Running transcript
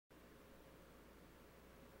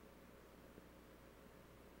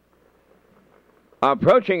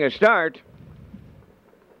approaching a start.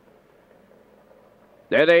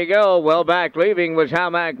 There they go. Well back leaving was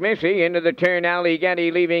Hamac Missy. Into the turn, Ali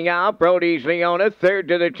Getty leaving out. Brody's Leona third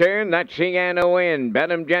to the turn. That's Sienna Win.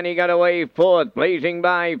 Benham Jenny got away fourth. Blazing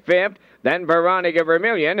by fifth. Then Veronica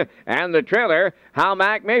Vermillion and the trailer,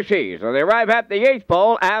 Hamac Missy. So they arrive at the eighth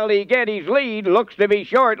pole. Ali Getty's lead looks to be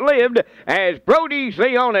short-lived as Brody's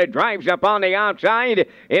Leona drives up on the outside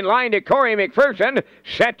in line to Corey McPherson,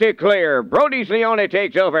 set to clear. Brody's Leona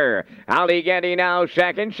takes over. Ali Getty now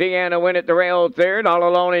second. Sienna Win at the rail third, all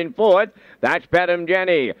alone in fourth. That's Benham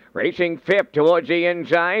Jenny racing fifth towards the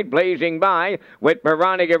inside, blazing by with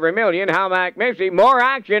Veronica Vermillion. Hamac Missy, more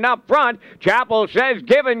action up front. Chappell says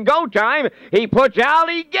give and go time. He puts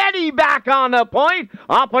Ali Getty back on the point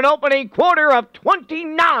off an opening quarter of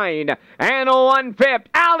 29 and 1/5.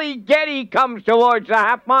 Ali Getty comes towards the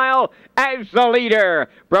half mile as the leader.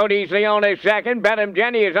 Brody's Leona second. Benham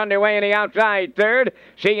Jenny is underway in the outside third.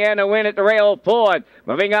 Sienna Win at the rail fourth.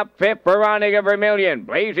 Moving up fifth, Veronica Vermillion.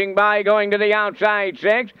 Blazing by going to the outside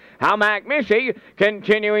sixth. Hamac Missy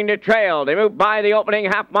continuing to trail. They move by the opening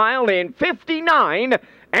half mile in 59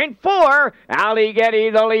 and 4. Ali Getty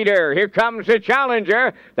the leader. Here comes the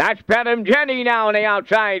challenger. That's Benham Jenny now on the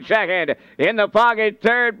outside second. In the pocket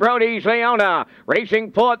third, Brody's Leona.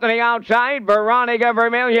 Racing fourth on the outside, Veronica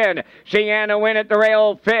Vermillion. Sienna Win at the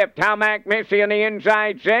rail fifth. Hamac Missy on the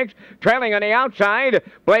inside sixth. Trailing on the outside,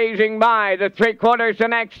 blazing by the three-quarters the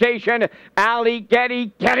next station. Ali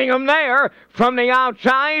Getty getting them there from the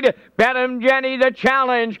outside. Benham Jenny the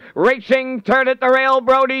challenge. Racing third at the rail,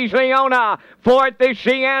 Brody's Leona. Fourth is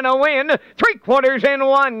Sienna Win. Three-quarters in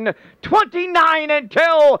 1. 29 and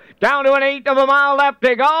 2. Down to an eighth of a mile left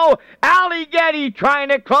to go. Ali Getty trying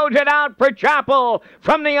to close it out for Chappell.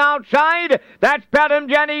 From the outside, that's Benham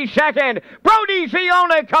Jenny second. Brody's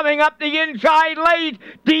Leona coming up the inside late.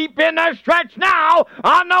 Deep in the stretch now.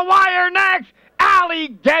 On the wire next. Ali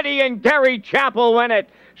Getty and Gary Chappell win it.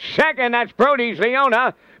 Second, that's Brody's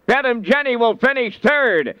Leona. Benham Jenny will finish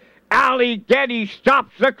third. Ali Getty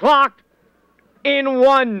stops the clock in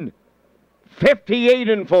 1:58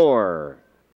 and 4.